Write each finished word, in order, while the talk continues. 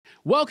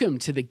Welcome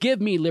to the Give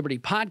Me Liberty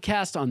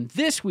podcast. On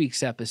this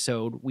week's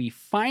episode, we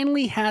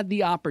finally had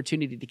the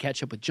opportunity to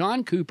catch up with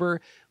John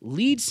Cooper,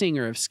 lead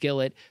singer of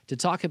Skillet, to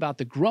talk about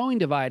the growing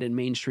divide in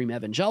mainstream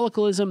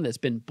evangelicalism that's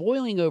been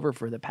boiling over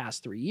for the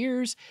past 3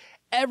 years.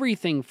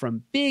 Everything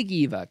from Big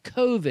Eva,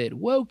 COVID,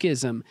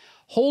 wokeism,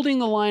 holding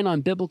the line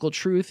on biblical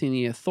truth and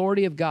the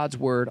authority of God's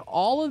word.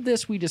 All of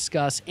this we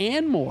discuss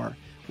and more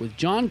with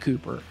John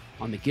Cooper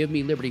on the Give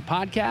Me Liberty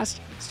podcast,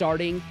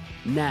 starting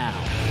now.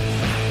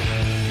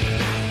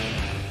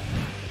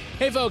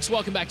 Hey folks,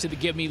 welcome back to the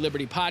Give Me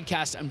Liberty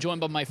podcast. I'm joined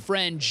by my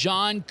friend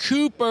John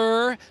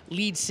Cooper,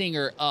 lead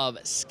singer of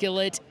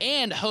Skillet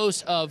and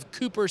host of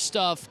Cooper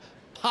Stuff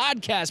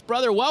podcast.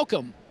 Brother,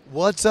 welcome.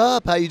 What's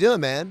up? How you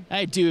doing, man?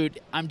 Hey, dude,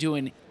 I'm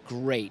doing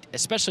great,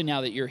 especially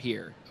now that you're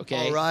here,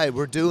 okay? All right,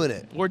 we're doing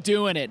it. We're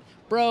doing it.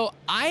 Bro,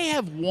 I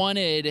have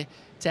wanted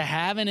to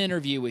have an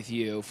interview with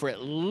you for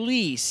at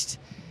least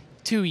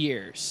 2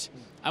 years.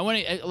 I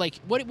want to,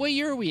 what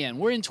year are we in?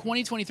 We're in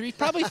 2023,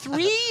 probably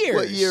 3 years.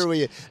 What year are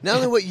we in? Not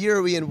only what year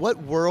are we in, what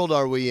world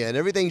are we in?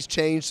 Everything's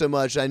changed so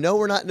much. I know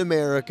we're not in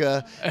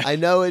America. I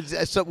know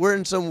we're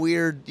in some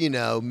weird,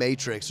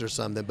 matrix or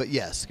something, but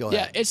yes, go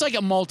ahead. Yeah, it's like a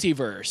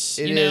multiverse,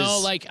 It you know?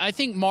 is. Like, I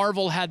think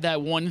Marvel had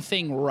that one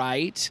thing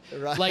right.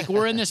 Like,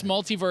 we're in this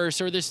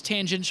multiverse or this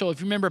tangential, if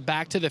you remember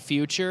Back to the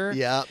Future.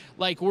 Yeah.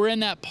 Like, we're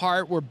in that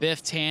part where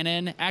Biff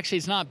Tannen, actually,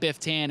 it's not Biff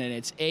Tannen,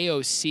 it's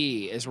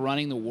AOC is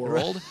running the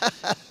world.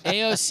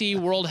 AOC,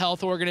 World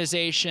Health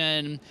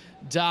Organization,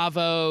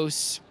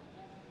 Davos,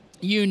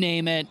 you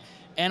name it.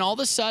 And all of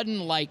a sudden,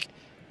 like,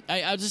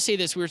 I'll just say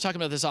this, we were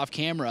talking about this off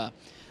camera.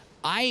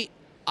 I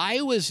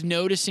was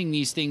noticing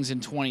these things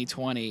in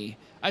 2020.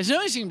 I was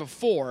noticing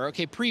before,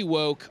 okay,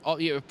 pre-woke,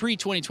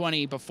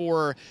 pre-2020,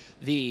 before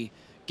the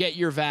get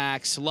your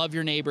vax, love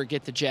your neighbor,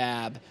 get the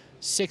jab,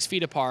 6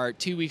 feet apart,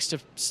 2 weeks to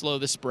slow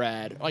the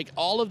spread. Like,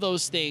 all of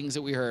those things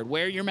that we heard,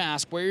 wear your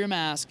mask.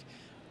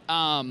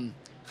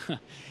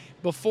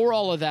 Before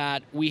all of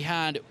that, we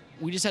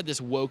just had this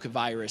woke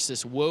virus,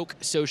 this woke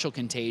social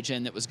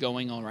contagion that was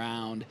going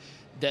around,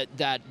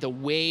 that the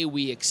way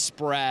we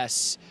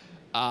express,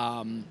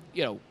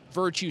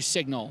 virtue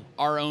signal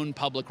our own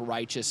public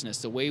righteousness,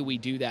 the way we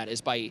do that is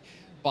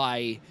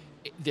by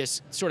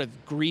this sort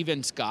of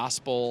grievance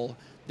gospel,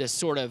 this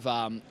sort of,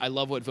 I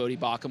love what Voddie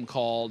Baucham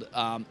called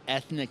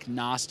ethnic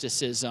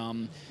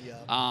Gnosticism.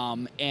 Yeah.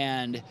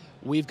 And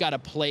we've got to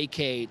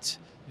placate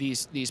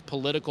these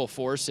political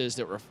forces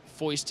that were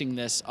foisting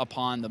this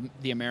upon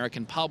the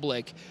American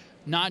public,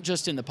 not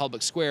just in the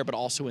public square, but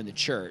also in the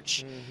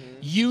church. Mm-hmm.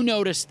 You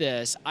notice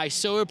this. I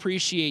so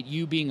appreciate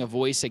you being a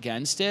voice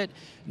against it,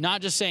 not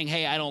just saying,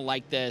 hey, I don't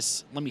like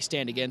this, let me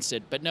stand against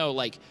it, but no,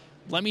 like,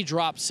 let me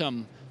drop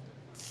some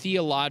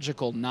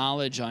theological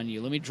knowledge on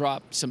you. Let me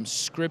drop some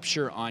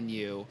scripture on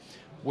you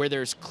where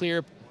there's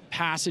clear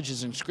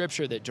passages in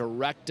scripture that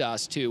direct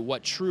us to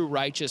what true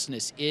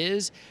righteousness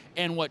is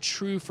and what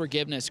true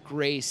forgiveness,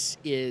 grace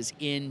is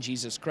in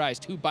Jesus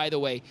Christ, who, by the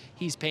way,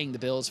 he's paying the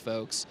bills,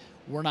 folks.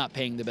 We're not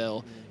paying the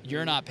bill.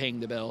 You're not paying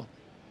the bill.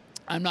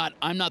 I'm not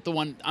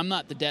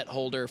the debt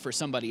holder for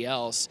somebody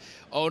else.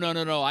 Oh,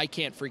 no, I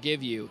can't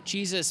forgive you.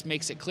 Jesus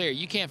makes it clear.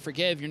 You can't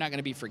forgive, you're not going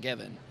to be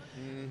forgiven.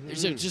 Mm-hmm.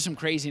 There's just some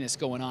craziness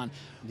going on.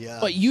 Yeah.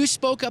 But you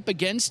spoke up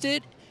against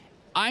it.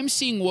 I'm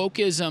seeing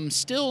wokeism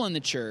still in the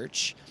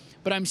church,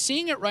 but I'm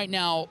seeing it right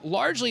now.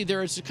 Largely,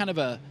 there is kind of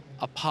a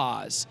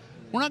pause.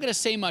 We're not going to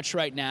say much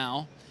right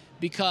now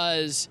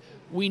because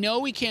we know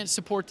we can't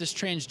support this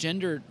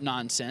transgender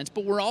nonsense,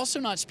 but we're also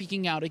not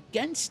speaking out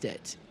against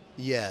it.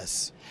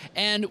 Yes.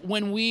 And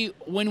when we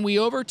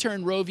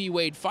overturned Roe v.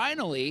 Wade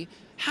finally,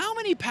 how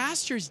many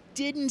pastors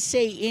didn't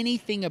say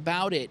anything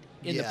about it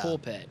in the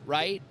pulpit,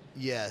 right?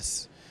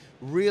 Yes.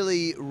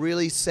 Really,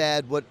 really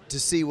sad to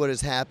see what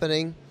is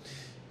happening.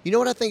 You know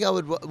what I think I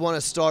would want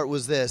to start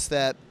was this,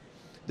 that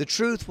the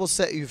truth will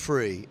set you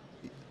free.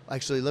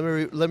 Actually,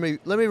 let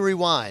me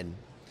rewind.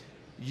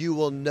 You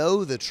will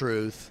know the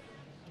truth,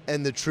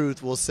 and the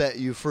truth will set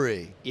you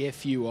free.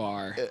 If you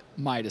are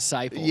my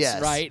disciples,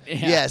 yes. Right? Yeah.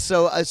 Yes.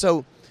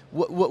 So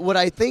what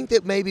I think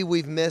that maybe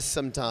we've missed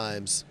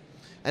sometimes,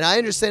 and I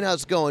understand how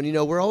it's going.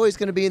 We're always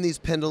going to be in these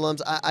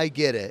pendulums. I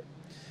get it,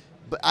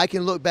 but I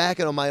can look back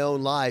on my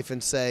own life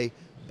and say,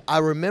 I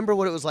remember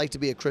what it was like to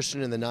be a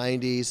Christian in the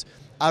 90s.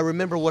 I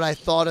remember what I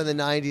thought in the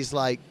 90s,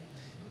 like,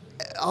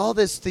 all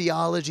this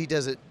theology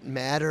doesn't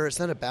matter. It's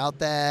not about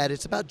that.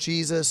 It's about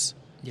Jesus.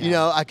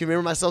 Yeah. I can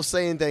remember myself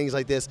saying things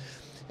like this.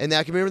 And then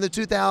I can remember in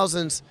the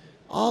 2000s,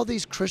 all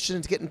these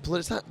Christians getting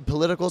it's not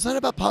political. It's not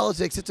about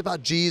politics. It's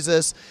about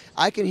Jesus.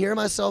 I can hear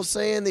myself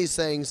saying these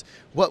things.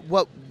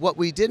 What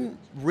we didn't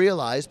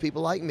realize,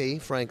 people like me,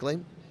 frankly,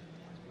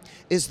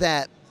 is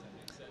that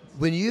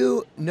when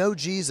you know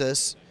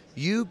Jesus,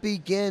 you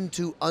begin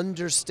to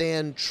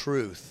understand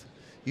truth.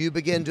 You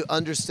begin to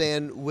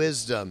understand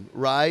wisdom,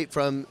 right?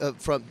 From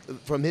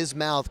his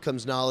mouth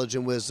comes knowledge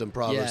and wisdom,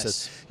 Proverbs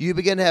says. You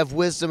begin to have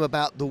wisdom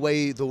about the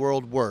way the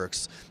world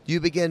works. You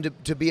begin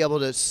to be able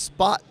to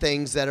spot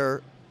things that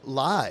are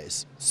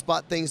lies,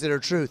 spot things that are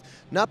truth.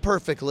 Not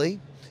perfectly.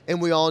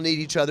 and we all need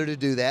each other to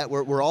do that.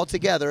 We're all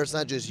together. It's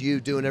not just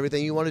you doing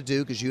everything you want to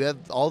do because you have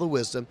all the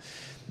wisdom.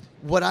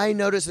 What I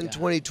noticed in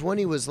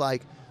 2020 was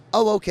like,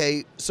 oh,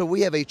 okay, so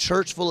we have a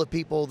church full of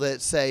people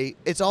that say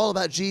it's all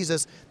about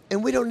Jesus,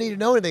 and we don't need to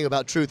know anything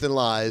about truth and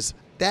lies.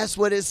 That's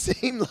what it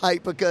seemed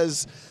like,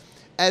 because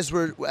as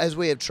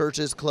we have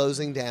churches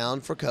closing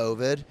down for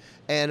COVID,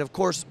 and of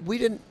course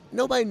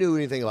nobody knew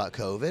anything about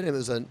COVID. It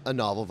was a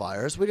novel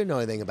virus we didn't know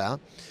anything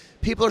about.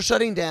 People are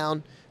shutting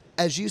down,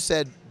 as you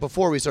said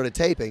before we started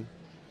taping.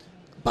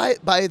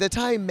 By the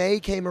time May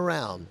came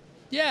around,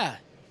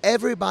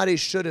 everybody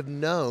should have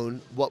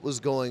known what was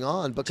going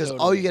on, because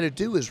all you got to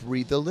do is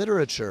read the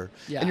literature.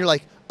 And you're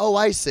like, oh,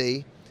 I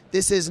see.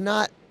 This is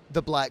not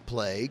the Black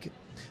Plague.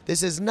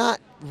 This is not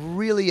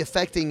really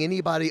affecting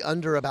anybody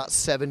under about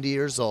 70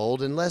 years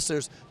old, unless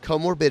there's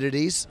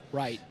comorbidities,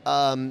 right?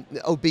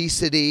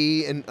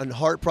 Obesity and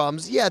heart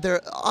problems. Yeah,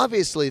 there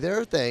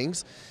are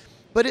things,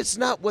 but it's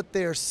not what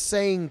they're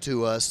saying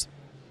to us.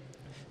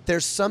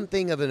 There's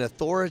something of an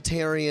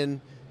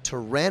authoritarian,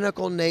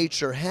 tyrannical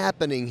nature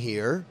happening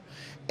here,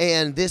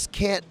 and this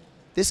can't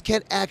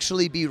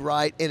actually be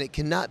right, and it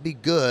cannot be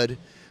good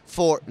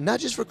for not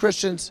just for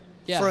Christians,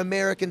 for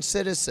American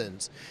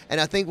citizens.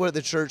 And I think what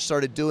the church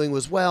started doing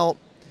was, well,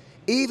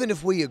 even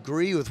if we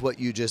agree with what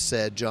you just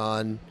said,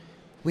 John,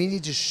 we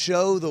need to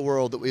show the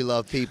world that we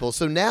love people.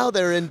 So now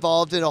they're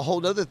involved in a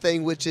whole other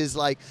thing, which is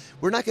like,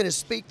 we're not going to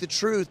speak the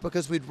truth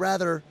because we'd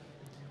rather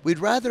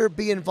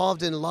be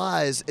involved in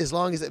lies as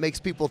long as it makes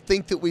people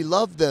think that we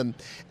love them.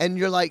 And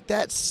you're like,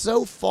 that's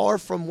so far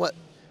from what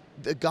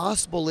the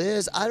gospel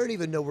is. I don't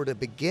even know where to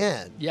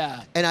begin.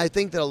 Yeah. And I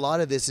think that a lot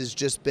of this has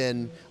just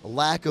been a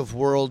lack of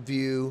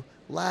worldview,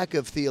 lack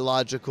of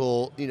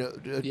theological,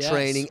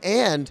 training,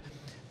 and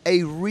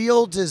a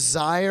real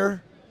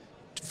desire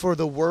for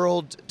the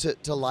world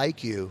to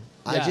like you.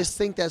 I just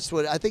think I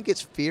think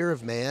it's fear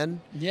of man.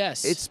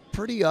 Yes. It's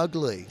pretty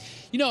ugly.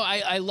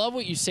 I love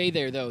what you say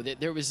there, though, that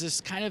there was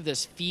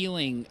this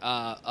feeling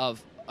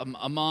of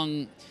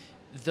among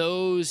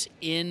those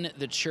in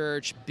the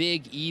church,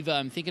 Big Eva.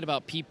 I'm thinking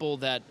about people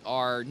that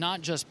are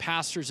not just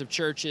pastors of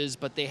churches,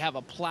 but they have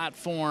a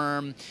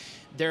platform.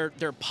 They're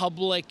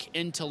public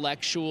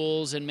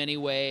intellectuals in many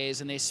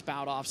ways, and they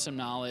spout off some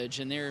knowledge,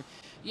 and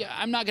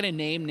I'm not going to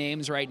name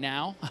names right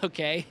now,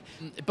 okay?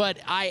 But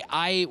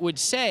I would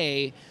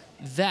say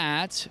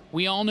that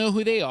we all know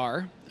who they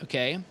are,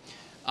 okay?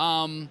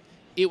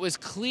 It was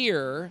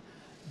clear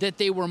that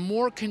they were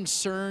more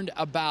concerned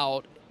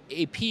about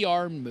a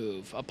PR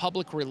move, a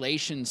public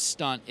relations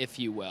stunt, if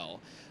you will.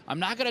 I'm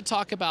not going to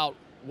talk about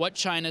what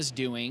China's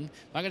doing.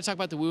 I'm not going to talk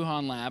about the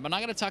Wuhan lab. I'm not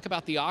going to talk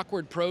about the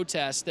awkward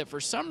protest that for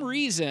some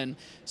reason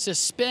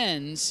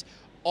suspends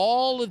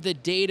all of the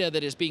data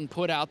that is being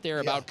put out there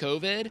about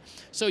COVID.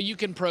 So you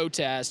can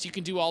protest, you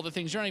can do all the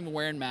things. You're not even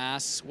wearing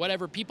masks,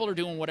 whatever. People are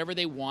doing whatever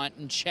they want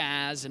in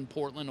Chaz, in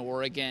Portland,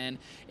 Oregon,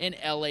 in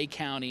LA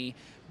County.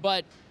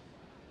 But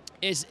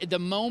is the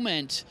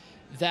moment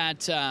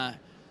that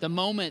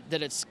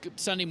it's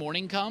Sunday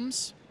morning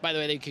comes, by the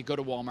way, they could go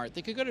to Walmart,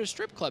 they could go to a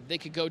strip club, they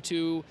could go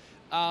to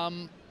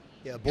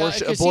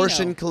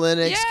abortion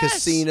clinics,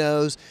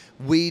 casinos,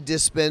 weed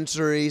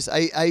dispensaries.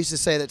 I used to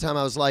say at that time,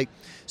 I was like,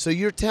 so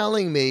you're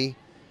telling me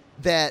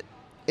that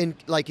in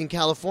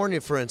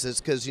California, for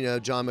instance, because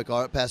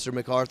Pastor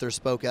MacArthur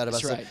spoke out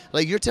about something.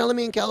 Like, you're telling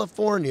me in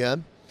California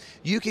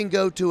you can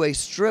go to a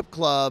strip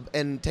club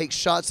and take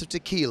shots of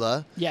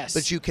tequila,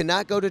 but you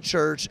cannot go to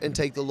church and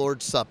take the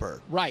Lord's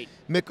Supper. Right.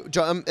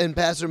 And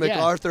Pastor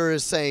MacArthur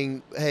is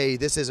saying, hey,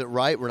 this isn't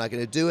right, we're not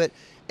going to do it.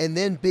 And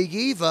then Big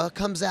Eva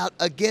comes out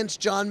against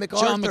John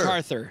MacArthur. John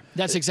MacArthur.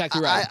 That's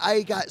exactly right.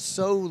 I got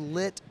so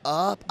lit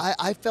up.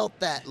 I felt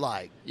that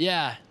I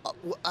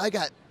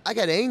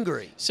got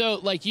angry.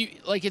 So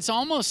it's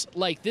almost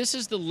like this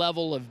is the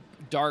level of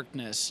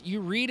darkness. You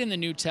read in the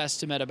New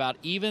Testament about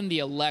even the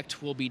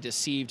elect will be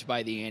deceived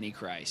by the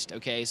Antichrist.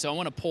 Okay, so I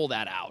want to pull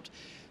that out.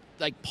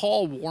 Like,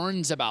 Paul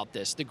warns about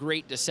this, the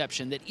great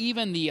deception, that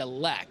even the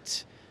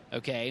elect.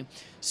 Okay,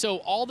 so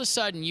all of a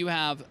sudden you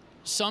have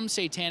some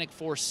satanic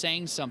force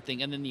saying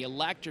something, and then the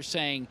elect are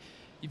saying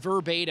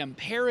verbatim,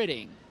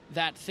 parroting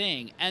that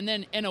thing, and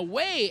then in a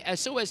way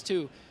as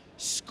to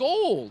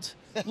scold,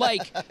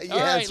 like, all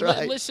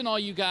right, listen, all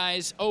you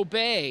guys,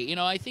 obey.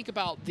 I think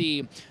about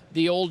the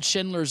old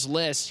Schindler's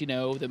List,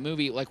 the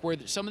movie, like, where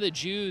some of the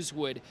Jews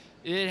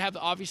they'd have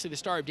obviously the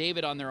Star of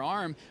David on their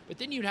arm, but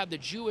then you'd have the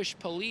Jewish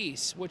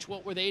police, which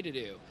what were they to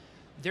do?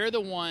 They're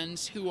the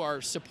ones who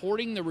are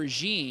supporting the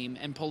regime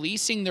and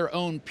policing their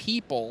own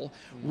people,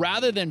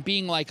 rather than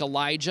being like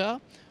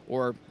Elijah,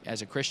 or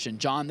as a Christian,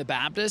 John the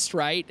Baptist,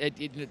 right?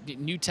 A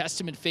New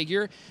Testament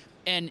figure,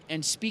 and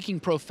speaking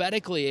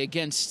prophetically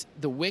against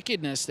the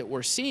wickedness that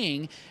we're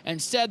seeing.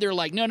 Instead, they're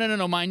like,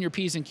 no, mind your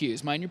P's and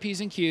Q's. Mind your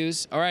P's and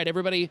Q's. All right,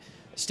 everybody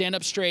stand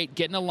up straight,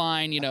 get in a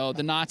line,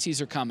 the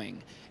Nazis are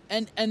coming.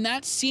 And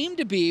that seemed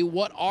to be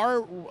what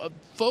our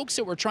folks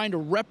that were trying to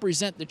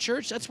represent the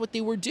church, that's what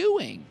they were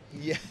doing.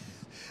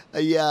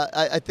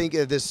 I think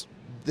this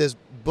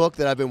book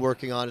that I've been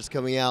working on is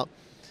coming out.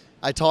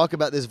 I talk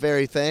about this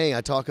very thing.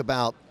 I talk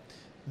about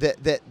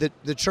that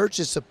the church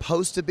is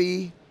supposed to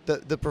be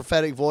the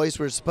prophetic voice.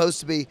 We're supposed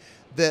to be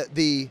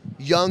the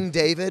young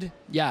David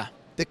Yeah.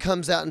 that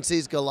comes out and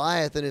sees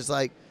Goliath and is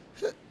like,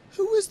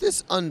 who is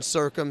this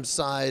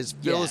uncircumcised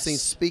Philistine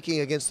Yes.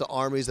 speaking against the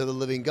armies of the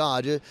living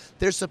God?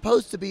 There's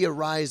supposed to be a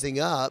rising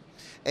up.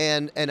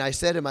 And I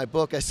said in my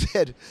book, I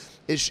said,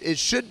 it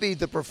should be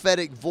the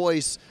prophetic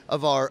voice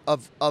of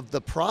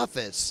the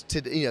prophets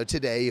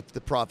today, if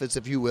the prophets,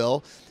 if you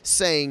will,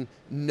 saying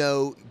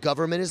no,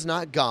 government is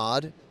not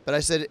God. But I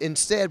said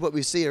instead, what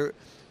we see are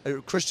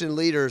Christian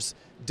leaders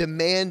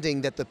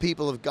demanding that the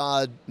people of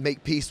God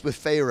make peace with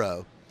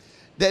Pharaoh.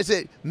 That's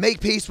it. Make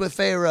peace with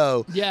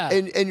Pharaoh. Yeah.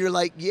 And you're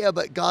like, yeah,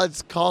 but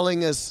God's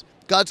calling us.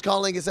 God's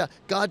calling us out.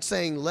 God's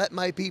saying, let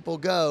my people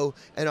go.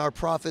 And our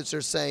prophets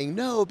are saying,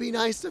 no, be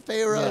nice to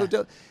Pharaoh.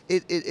 Yeah.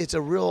 It's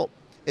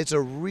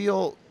a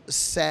real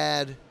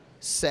sad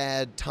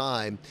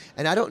time.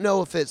 And I don't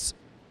know if it's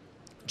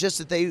just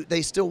that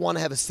they still want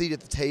to have a seat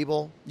at the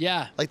table.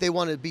 Yeah. Like they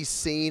want to be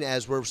seen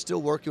as we're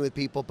still working with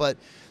people. But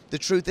the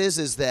truth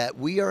is that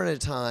we are in a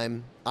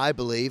time, I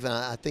believe, and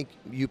I think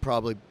you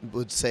probably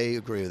would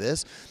agree with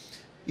this.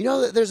 You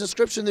know, there's a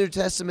scripture in the New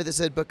Testament that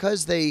said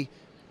because they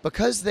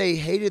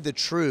hated the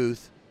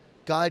truth,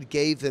 God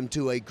gave them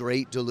to a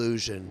great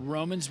delusion.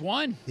 Romans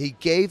 1. He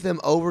gave them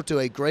over to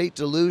a great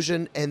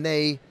delusion, and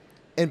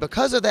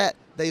because of that,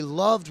 they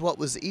loved what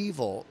was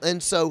evil.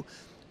 And so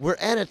we're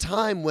at a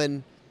time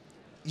when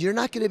you're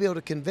not going to be able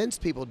to convince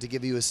people to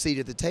give you a seat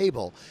at the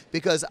table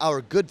because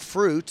our good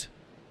fruit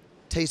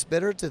tastes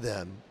bitter to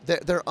them.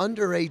 They're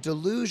under a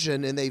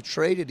delusion, and they've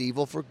traded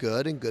evil for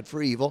good and good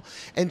for evil.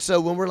 And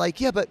so when we're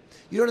like, yeah, but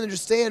you don't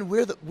understand,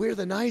 we're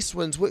the nice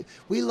ones.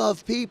 We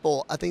love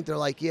people. I think they're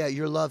like, yeah,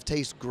 your love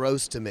tastes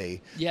gross to me.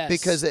 Yes.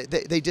 Because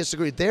they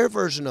disagree. Their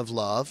version of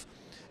love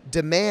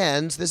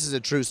demands, this is a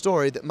true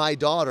story, that my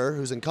daughter,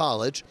 who's in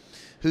college,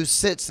 who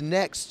sits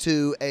next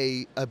to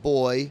a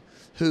boy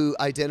who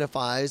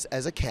identifies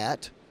as a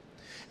cat,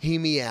 he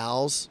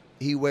meows,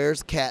 he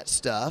wears cat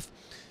stuff.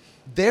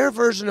 Their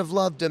version of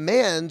love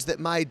demands that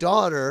my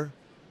daughter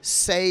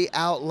say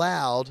out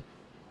loud,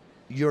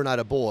 you're not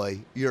a boy,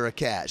 you're a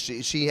cat.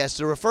 She has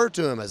to refer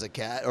to him as a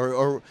cat,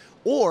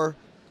 or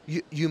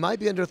you might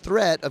be under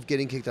threat of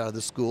getting kicked out of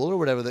the school or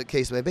whatever the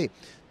case may be.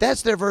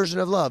 That's their version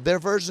of love. Their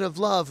version of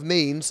love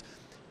means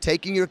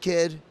taking your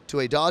kid to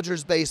a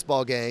Dodgers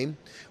baseball game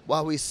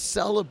while we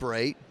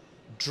celebrate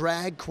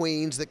drag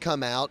queens that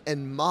come out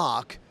and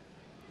mock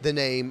the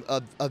name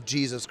of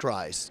Jesus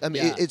Christ. I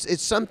mean, Yeah.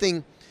 it's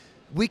something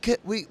we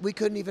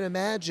couldn't even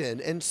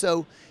imagine. And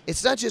so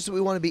it's not just that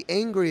we want to be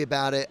angry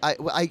about it.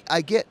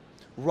 I get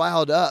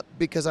riled up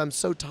because I'm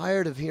so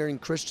tired of hearing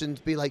Christians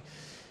be like,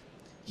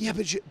 yeah,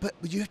 but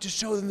you have to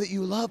show them that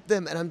you love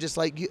them. And I'm just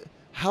like,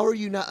 how are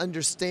you not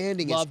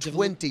understanding? Love It's to-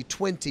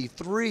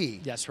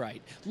 2023. That's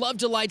right. Love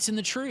delights in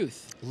the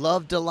truth.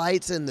 Love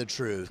delights in the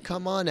truth.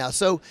 Come on now.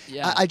 So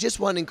Yeah. I just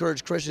want to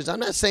encourage Christians. I'm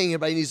not saying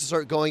everybody needs to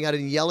start going out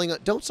and yelling.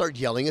 Don't start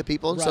yelling at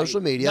people on Right.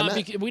 social media.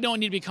 We don't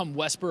need to become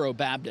Westboro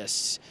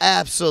Baptists,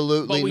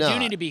 Absolutely but we not. do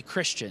need to be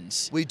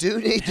Christians. We do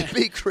need to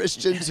be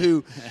Christians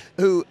who,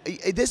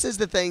 this is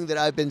the thing that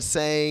I've been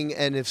saying,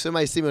 and if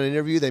somebody's seen me on an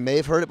interview, they may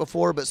have heard it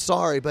before, but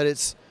sorry, but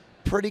it's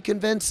pretty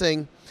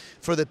convincing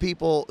for the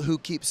people who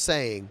keep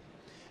saying,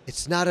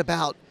 it's not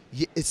about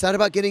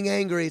getting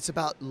angry, it's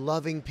about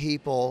loving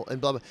people and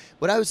blah, blah.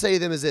 What I would say to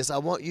them is this: I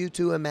want you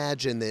to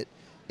imagine that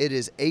it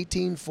is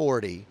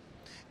 1840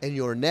 and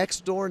your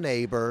next door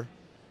neighbor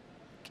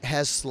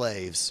has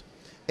slaves.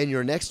 And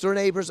your next door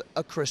neighbor's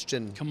a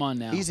Christian. Come on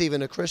now. He's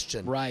even a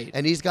Christian. Right.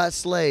 And he's got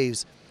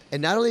slaves.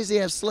 And not only does he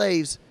have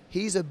slaves,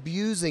 he's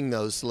abusing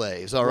those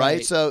slaves. All right.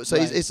 Right. So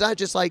Right. it's not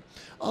just like,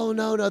 oh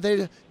no, not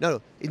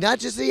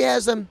just that he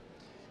has them.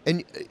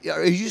 And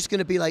are you just going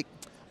to be like,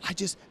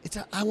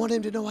 I want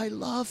him to know I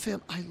love him.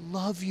 I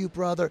love you,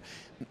 brother.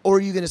 Or are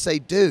you going to say,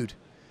 dude,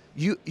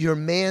 you're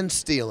man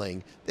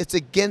stealing. It's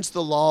against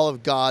the law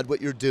of God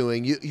what you're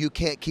doing. You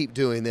can't keep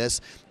doing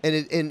this.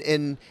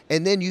 And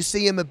then you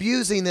see him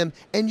abusing them,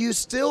 and you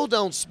still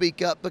don't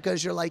speak up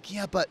because you're like,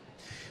 yeah, but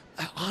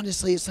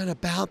honestly, it's not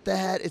about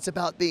that. It's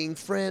about being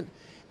friend.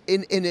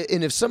 And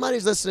if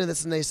somebody's listening to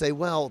this and they say,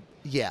 well,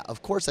 yeah,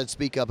 of course I'd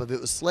speak up if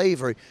it was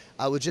slavery,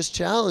 I would just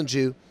challenge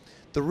you.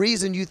 The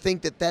reason you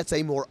think that that's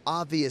a more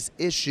obvious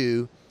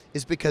issue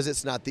is because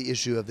it's not the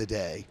issue of the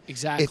day.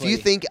 Exactly. If you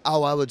think,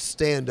 oh, I would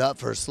stand up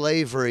for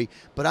slavery,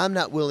 but I'm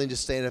not willing to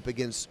stand up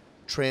against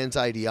trans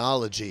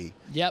ideology.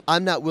 Yep.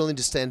 I'm not willing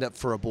to stand up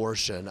for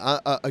abortion,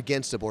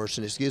 against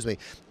abortion, excuse me.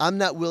 I'm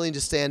not willing to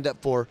stand up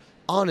for,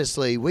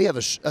 honestly, we have a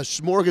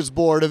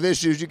smorgasbord of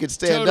issues you could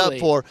stand Totally. up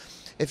for.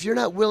 If you're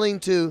not willing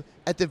to,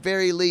 at the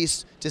very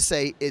least, to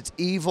say it's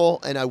evil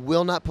and I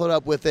will not put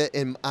up with it,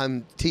 and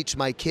I'm teach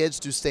my kids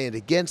to stand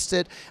against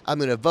it, I'm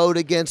going to vote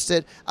against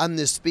it, I'm going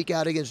to speak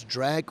out against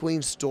drag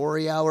queen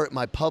story hour at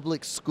my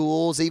public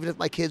schools, even if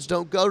my kids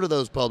don't go to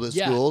those public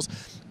Yeah. schools,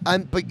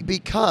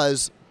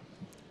 because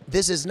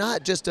this is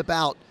not just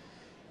about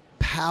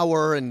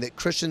power and that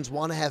Christians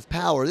want to have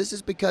power. This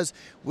is because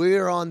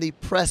we're on the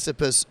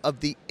precipice of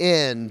the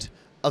end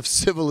of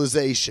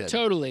civilization.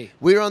 Totally.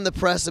 We're on the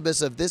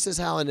precipice of this is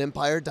how an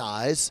empire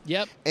dies.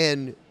 Yep.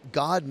 And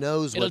God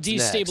knows It'll what's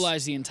destabilize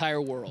next. the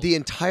entire world. The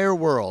entire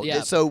world.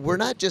 Yeah. So we're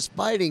not just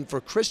fighting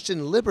for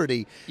Christian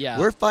liberty. Yeah.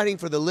 We're fighting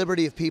for the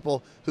liberty of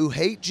people who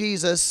hate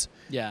Jesus.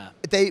 Yeah.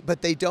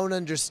 But they don't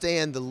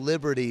understand the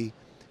liberty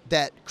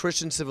that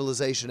Christian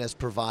civilization has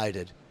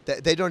provided.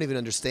 They don't even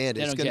understand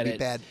it. They It's don't going to get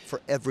be it. bad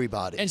for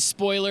everybody. And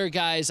spoiler,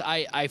 guys,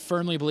 I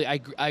firmly believe,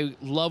 I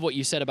love what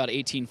you said about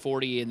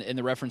 1840 and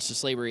the reference to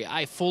slavery.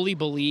 I fully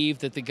believe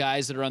that the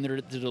guys that are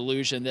under the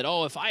delusion that,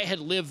 oh, if I had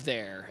lived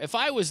there, if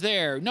I was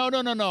there, no,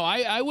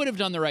 I would have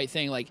done the right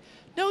thing. Like,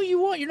 no, you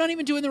won't. You're not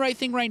even doing the right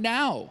thing right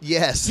now.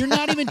 Yes. You're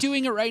not even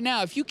doing it right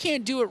now. If you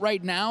can't do it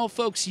right now,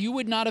 folks, you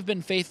would not have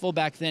been faithful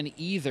back then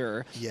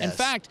either. Yes. In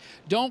fact,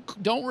 don't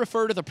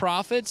refer to the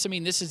prophets. I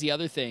mean, this is the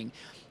other thing.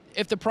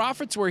 If the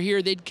prophets were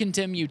here, they'd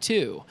condemn you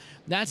too.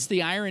 That's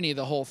the irony of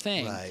the whole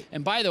thing. Right.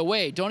 And by the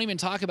way, don't even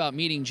talk about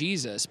meeting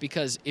Jesus,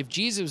 because if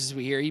Jesus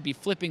was here, he'd be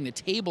flipping the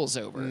tables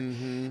over.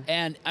 Mm-hmm.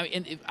 And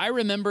I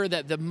remember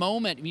that the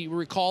moment, you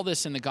recall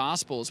this in the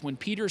Gospels, when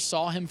Peter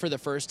saw him for the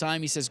first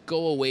time, he says,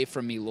 "Go away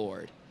from me,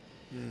 Lord."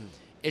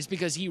 It's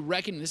because he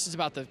reckoned, this is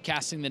about the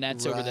casting the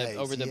nets over the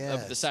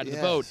Yes, side of the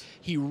yes. boat.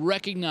 He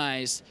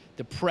recognized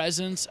the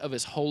presence of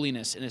his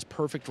holiness and his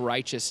perfect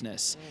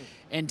righteousness.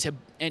 And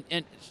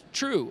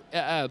true,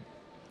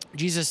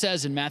 Jesus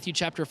says in Matthew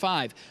chapter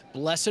 5,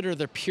 "Blessed are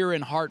the pure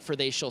in heart, for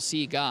they shall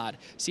see God."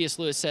 C.S.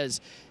 Lewis says,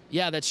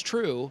 yeah, that's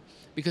true,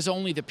 because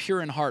only the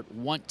pure in heart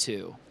want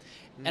to.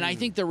 And I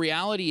think the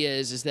reality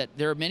is that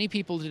there are many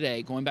people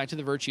today, going back to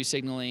the virtue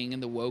signaling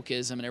and the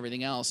wokeism and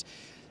everything else,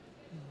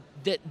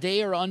 that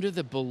they are under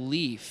the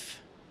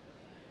belief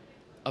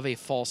of a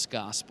false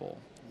gospel.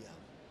 Yeah.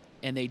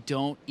 And they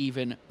don't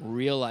even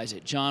realize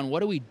it. John, what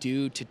do we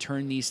do to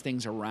turn these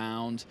things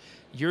around?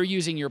 You're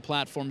using your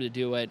platform to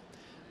do it.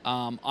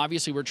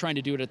 Obviously, we're trying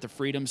to do it at the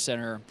Freedom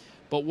Center.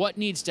 But what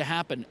needs to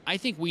happen? I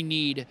think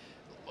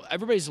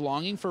everybody's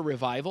longing for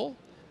revival.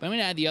 But I'm going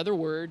to add the other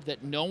word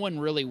that no one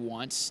really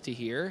wants to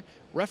hear: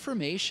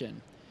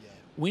 reformation. Yeah.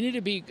 We need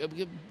to be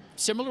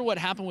similar to what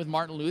happened with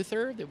Martin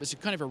Luther. There was a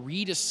kind of a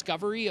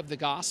rediscovery of the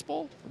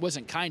gospel. It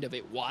wasn't kind of,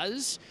 it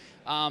was.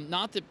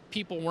 Not that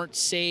people weren't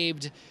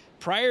saved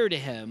prior to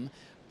him,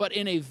 but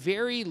in a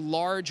very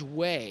large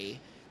way,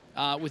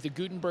 with the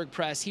Gutenberg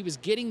Press, he was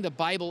getting the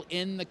Bible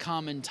in the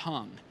common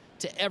tongue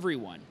to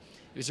everyone.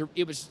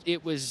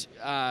 It was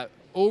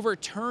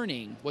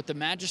overturning what the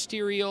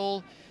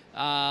magisterial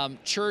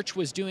church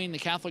was doing, the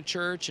Catholic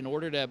Church, in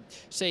order to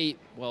say,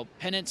 well,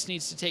 penance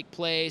needs to take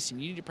place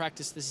and you need to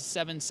practice the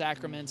 7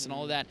 sacraments and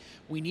all of that.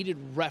 We needed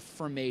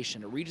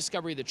reformation, a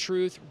rediscovery of the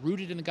truth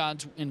rooted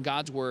in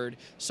God's word,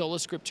 sola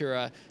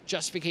scriptura,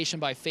 justification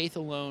by faith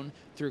alone,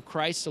 through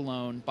Christ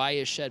alone, by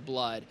his shed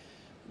blood.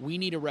 We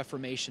need a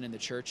reformation in the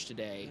church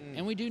today,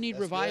 and we do need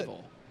revival.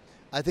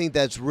 Good. I think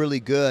that's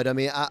really good. I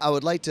mean, I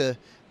would like to,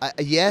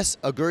 yes,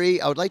 agree.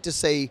 I would like to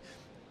say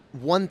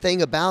one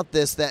thing about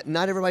this that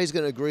not everybody's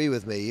going to agree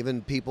with me,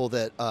 even people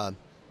that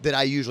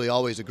I usually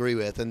always agree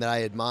with and that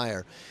I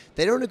admire.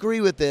 They don't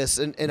agree with this,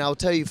 and I'll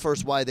tell you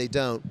first why they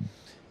don't.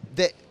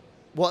 Let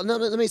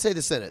me say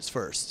the sentence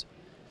first.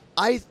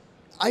 I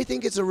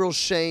think it's a real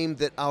shame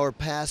that our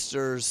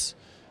pastors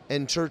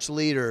and church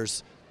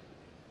leaders,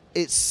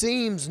 it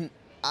seems,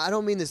 I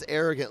don't mean this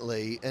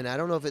arrogantly, and I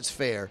don't know if it's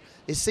fair,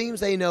 it seems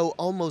they know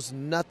almost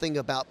nothing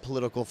about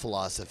political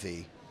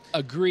philosophy.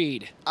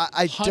 Agreed.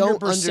 I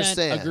don't 100%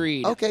 understand.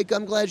 agreed. Okay,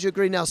 I'm glad you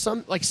agree. Now,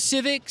 Like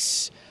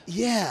civics,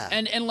 yeah.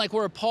 and like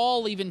where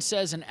Paul even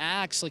says in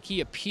Acts, like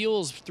he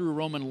appeals through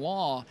Roman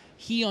law,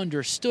 he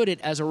understood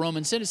it as a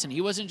Roman citizen.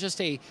 He wasn't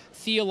just a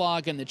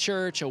theologue in the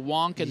church, a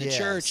wonk in the Yes.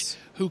 church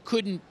who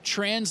couldn't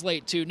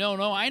translate to, no,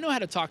 I know how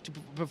to talk to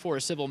before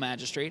a civil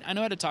magistrate. I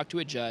know how to talk to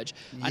a judge.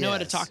 I know how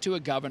to Yes. talk to a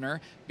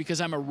governor because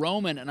I'm a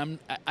Roman and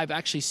I've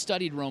actually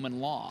studied Roman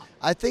law.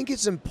 I think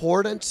it's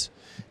important.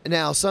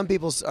 Now, some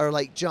people are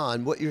like,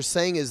 John, what you're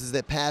saying is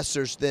that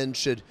pastors then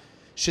should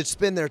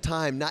spend their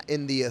time not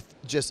in the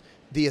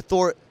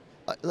authority.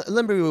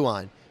 Let me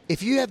rewind.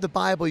 If you have the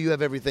Bible, you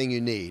have everything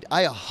you need.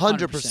 I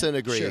 100%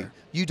 agree. Sure.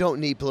 You don't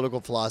need political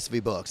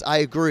philosophy books. I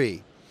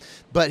agree.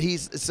 But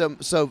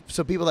so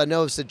people that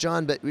know have said,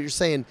 John, but you're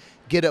saying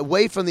get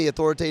away from the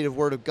authoritative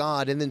word of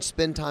God and then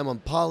spend time on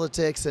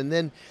politics, and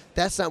then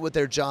that's not what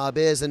their job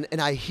is. And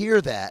I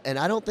hear that, and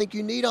I don't think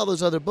you need all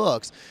those other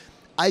books.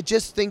 I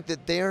just think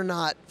that they're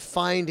not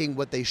finding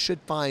what they should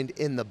find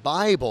in the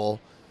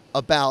Bible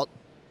about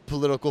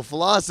political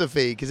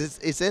philosophy, because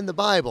it's in the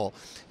Bible.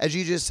 As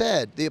you just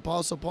said, the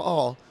Apostle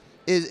Paul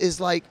is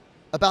like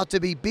about to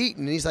be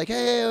beaten, and he's like,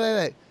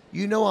 hey,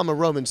 you know I'm a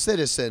Roman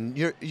citizen.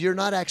 You're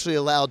not actually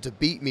allowed to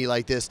beat me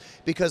like this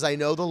because I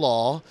know the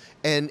law,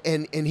 and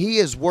he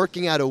is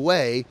working out a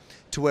way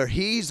to where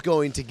he's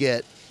going to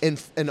get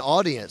an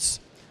audience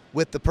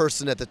with the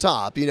person at the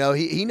top. You know,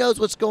 he knows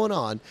what's going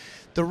on.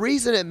 The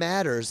reason it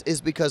matters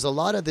is because a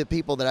lot of the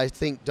people that I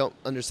think don't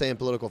understand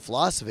political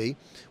philosophy,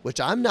 which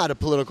I'm not a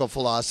political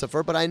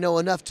philosopher, but I know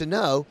enough to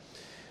know,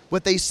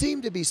 what they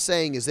seem to be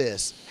saying is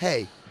this: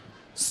 hey,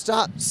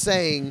 stop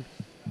saying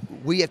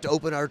we have to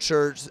open our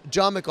church.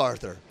 John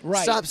MacArthur.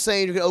 Right. Stop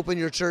saying you're going to open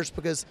your church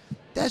because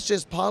that's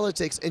just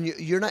politics, and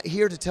you're not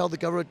here to tell the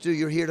government what to do.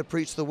 You're here to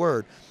preach the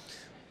word.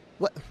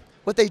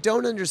 What they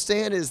don't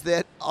understand is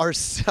that our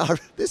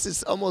this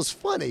is almost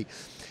funny.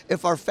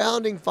 If our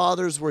founding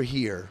fathers were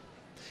here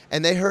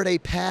and they heard a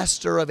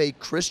pastor of a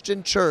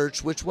Christian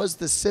church, which was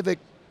the civic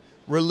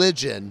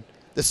religion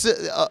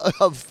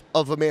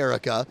of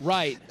America,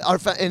 Right.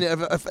 And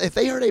if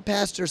they heard a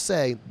pastor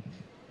say,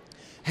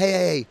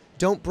 hey,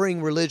 don't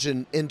bring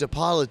religion into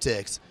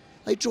politics,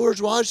 like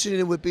George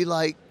Washington would be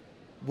like,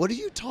 what are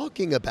you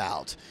talking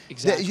about?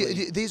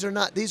 Exactly. These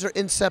are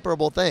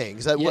inseparable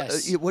things.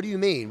 Yes. What do you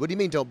mean? What do you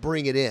mean don't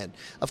bring it in?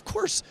 Of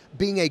course,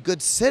 being a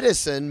good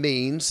citizen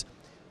means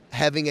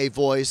having a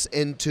voice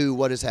into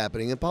what is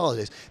happening in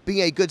politics.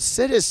 Being a good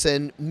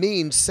citizen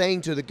means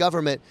saying to the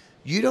government,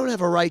 you don't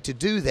have a right to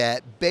do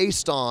that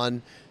based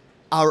on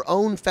our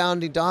own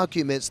founding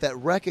documents that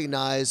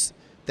recognize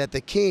that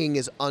the king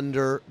is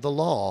under the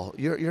law.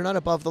 You're not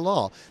above the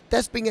law.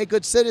 That's being a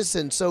good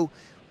citizen. So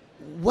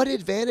what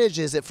advantage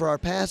is it for our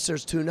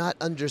pastors to not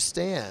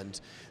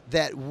understand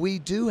that we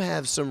do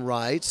have some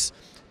rights?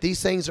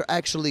 These things are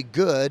actually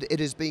good. It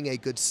is being a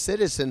good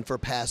citizen for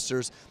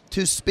pastors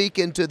to speak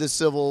into the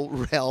civil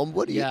realm.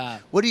 What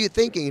are you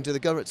thinking into the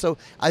government? So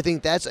I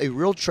think that's a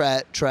real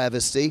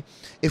travesty.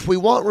 If we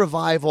want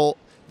revival,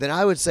 then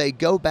I would say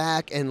go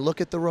back and look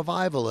at the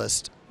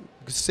revivalist.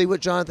 See what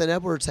Jonathan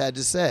Edwards had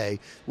to say,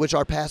 which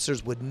our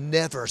pastors would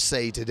never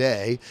say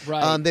today.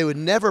 Right. They would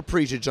never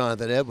preach a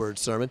Jonathan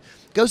Edwards sermon.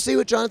 Go see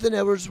what Jonathan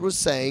Edwards was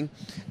saying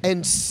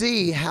and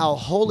see how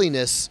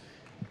holiness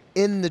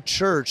in the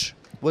church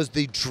was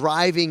the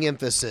driving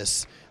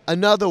emphasis.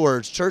 In other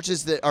words,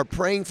 churches that are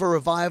praying for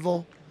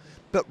revival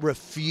but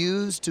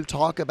refuse to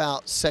talk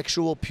about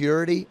sexual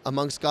purity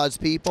amongst God's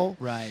people.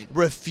 Right.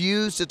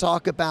 Refuse to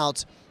talk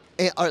about,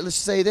 let's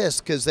say this,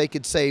 because they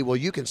could say, well,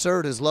 you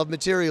conservatives love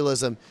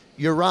materialism.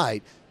 You're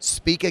right.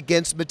 Speak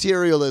against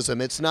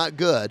materialism. It's not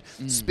good.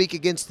 Speak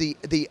against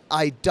the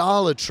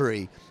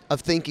idolatry of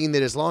thinking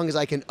that as long as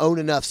I can own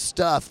enough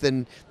stuff,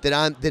 then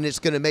it's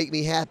going to make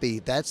me happy.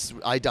 That's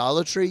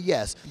idolatry,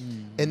 yes.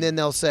 And then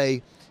they'll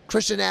say,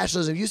 Christian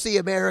nationalism, you see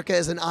America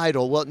as an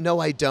idol. Well, no,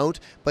 I don't.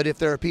 But if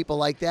there are people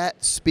like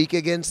that, speak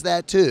against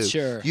that too.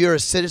 Sure. You're a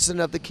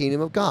citizen of the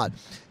kingdom of God.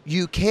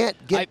 You can't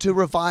get to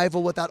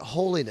revival without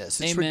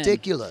holiness. It's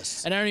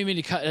ridiculous. And I don't even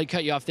mean to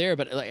cut you off there,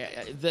 but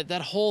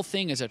that whole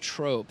thing is a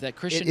trope. That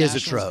Christian It is a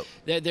trope.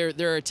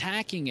 They're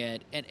attacking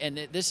it,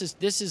 and this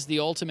is the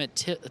ultimate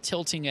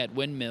tilting at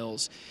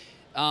windmills.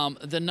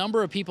 The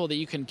number of people that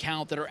you can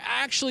count that are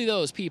actually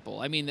those people.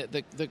 I mean,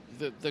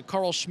 the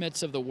Carl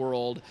Schmitts of the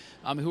world,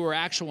 who are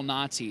actual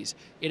Nazis.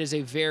 It is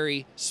a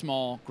very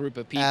small group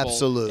of people.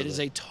 Absolutely. It is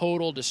a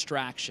total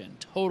distraction.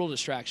 Total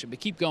distraction. But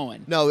keep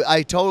going. No,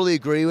 I totally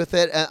agree with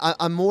it.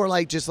 I'm more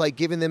like just like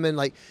giving them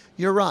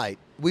you're right.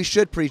 We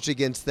should preach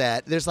against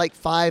that. There's like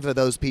 5 of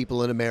those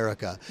people in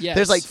America. Yes.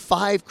 There's like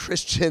 5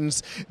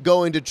 Christians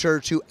going to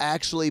church who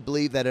actually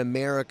believe that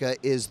America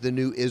is the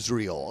new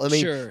Israel. I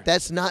mean, Sure.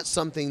 That's not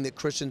something that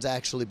Christians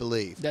actually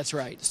believe. That's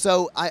right.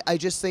 So I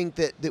just think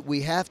that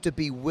we have to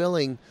be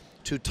willing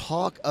to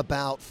talk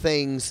about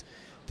things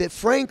that,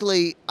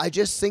 frankly, I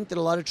just think that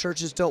a lot of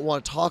churches don't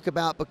want to talk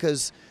about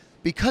because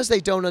they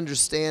don't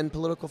understand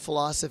political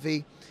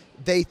philosophy.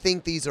 They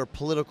think these are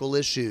political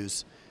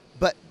issues.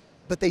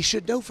 But they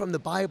should know from the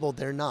Bible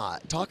they're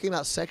not. Talking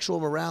about sexual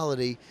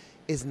morality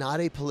is not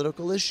a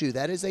political issue.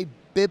 That is a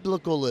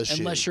biblical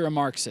issue. Unless you're a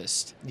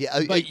Marxist. Yeah,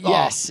 but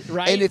yes,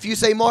 right? And if you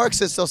say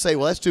Marxist, they'll say,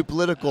 well, that's too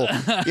political.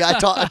 Yeah,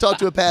 I talked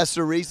to a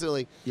pastor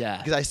recently.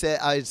 Yeah. Because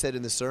I said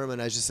in the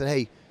sermon, I just said,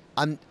 hey,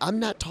 I'm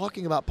not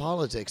talking about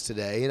politics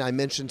today. And I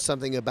mentioned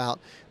something about,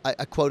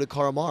 I quoted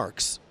Karl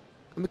Marx.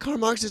 I mean, Karl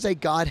Marx is a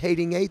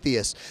God-hating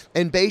atheist,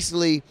 and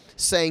basically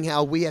saying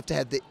how we have to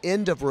have the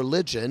end of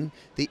religion,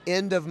 the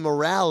end of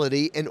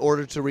morality in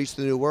order to reach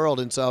the new world.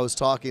 And so I was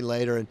talking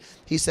later, and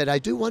he said, I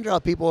do wonder how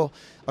people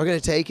are going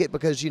to take it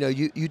because, you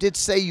did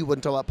say you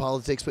wouldn't talk about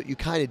politics, but you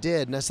kind of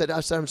did. And I said,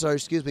 I'm sorry,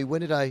 excuse me,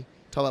 when did I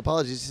talk about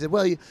politics? He said,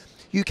 well,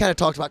 you kind of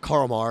talked about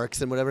Karl Marx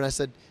and whatever. And I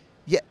said,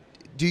 yeah,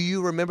 do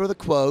you remember the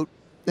quote?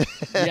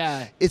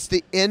 Yeah. It's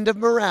the end of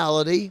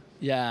morality.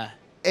 Yeah.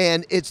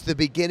 And it's the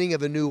beginning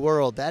of a new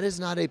world. That is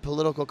not a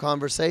political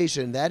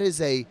conversation. That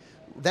is a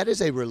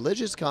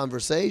religious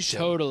conversation.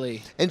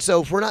 Totally. And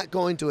so if we're not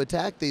going to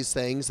attack these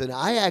things, then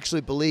I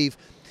actually believe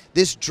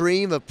this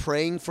dream of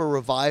praying for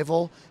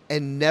revival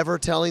and never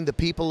telling the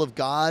people of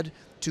God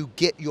to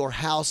get your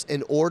house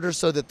in order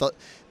so that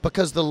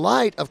because the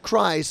light of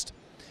Christ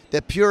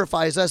that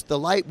purifies us, the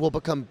light will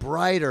become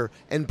brighter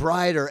and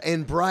brighter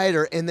and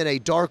brighter, and then a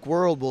dark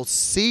world will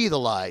see the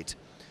light.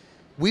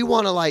 We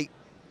want to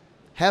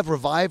have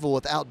revival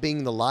without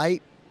being the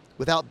light,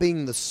 without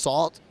being the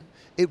salt.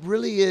 it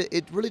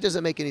really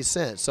doesn't make any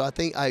sense. So I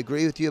think I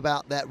agree with you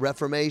about that.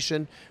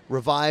 Reformation,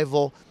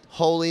 revival,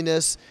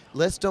 holiness.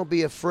 Let's don't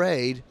be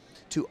afraid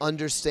to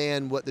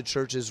understand what the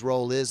church's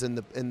role is in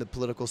the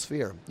political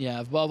sphere.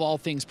 Yeah, above all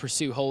things,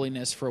 pursue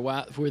holiness,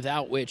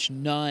 without which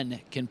none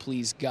can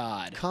please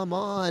God. Come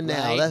on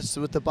now, Right? that's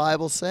what the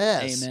Bible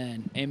says.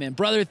 Amen. Amen.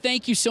 Brother,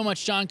 thank you so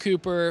much, John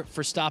Cooper,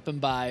 for stopping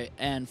by.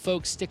 And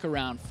folks, stick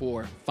around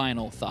for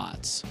final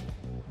thoughts.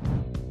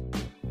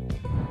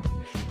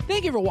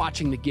 Thank you for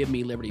watching the Give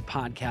Me Liberty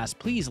podcast.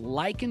 Please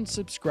like and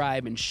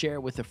subscribe and share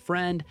with a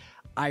friend.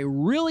 I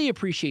really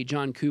appreciate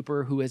John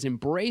Cooper, who has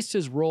embraced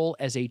his role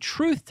as a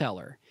truth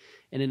teller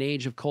in an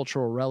age of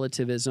cultural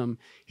relativism.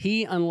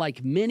 He,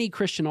 unlike many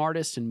Christian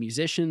artists and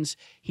musicians,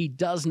 he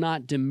does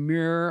not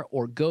demur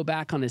or go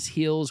back on his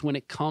heels when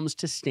it comes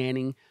to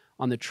standing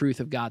on the truth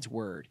of God's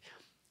word.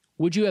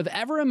 Would you have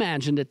ever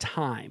imagined a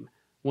time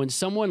when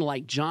someone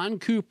like John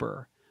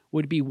Cooper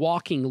would be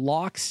walking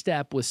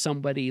lockstep with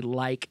somebody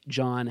like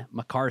John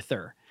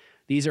MacArthur?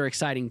 These are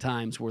exciting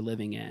times we're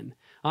living in.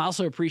 I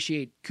also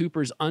appreciate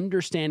Cooper's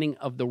understanding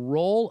of the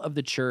role of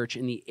the church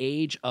in the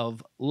age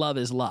of love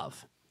is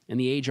love, in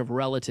the age of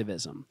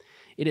relativism.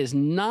 It is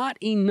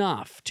not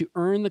enough to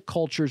earn the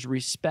culture's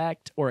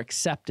respect or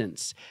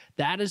acceptance.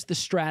 That is the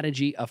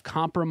strategy of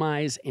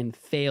compromise and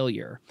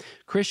failure.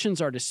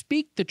 Christians are to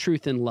speak the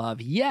truth in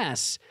love,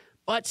 yes,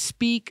 but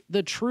speak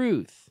the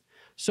truth.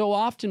 So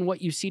often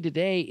what you see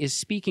today is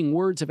speaking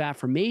words of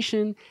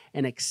affirmation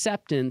and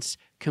acceptance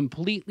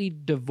completely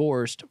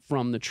divorced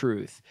from the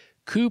truth.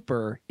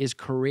 Cooper is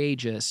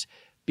courageous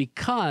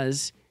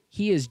because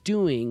he is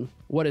doing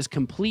what is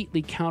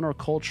completely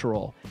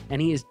countercultural,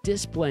 and he is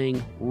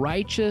displaying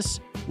righteous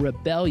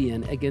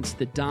rebellion against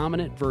the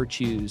dominant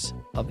virtues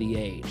of the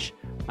age.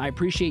 I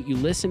appreciate you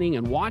listening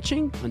and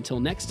watching. Until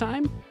next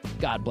time,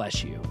 God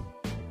bless you.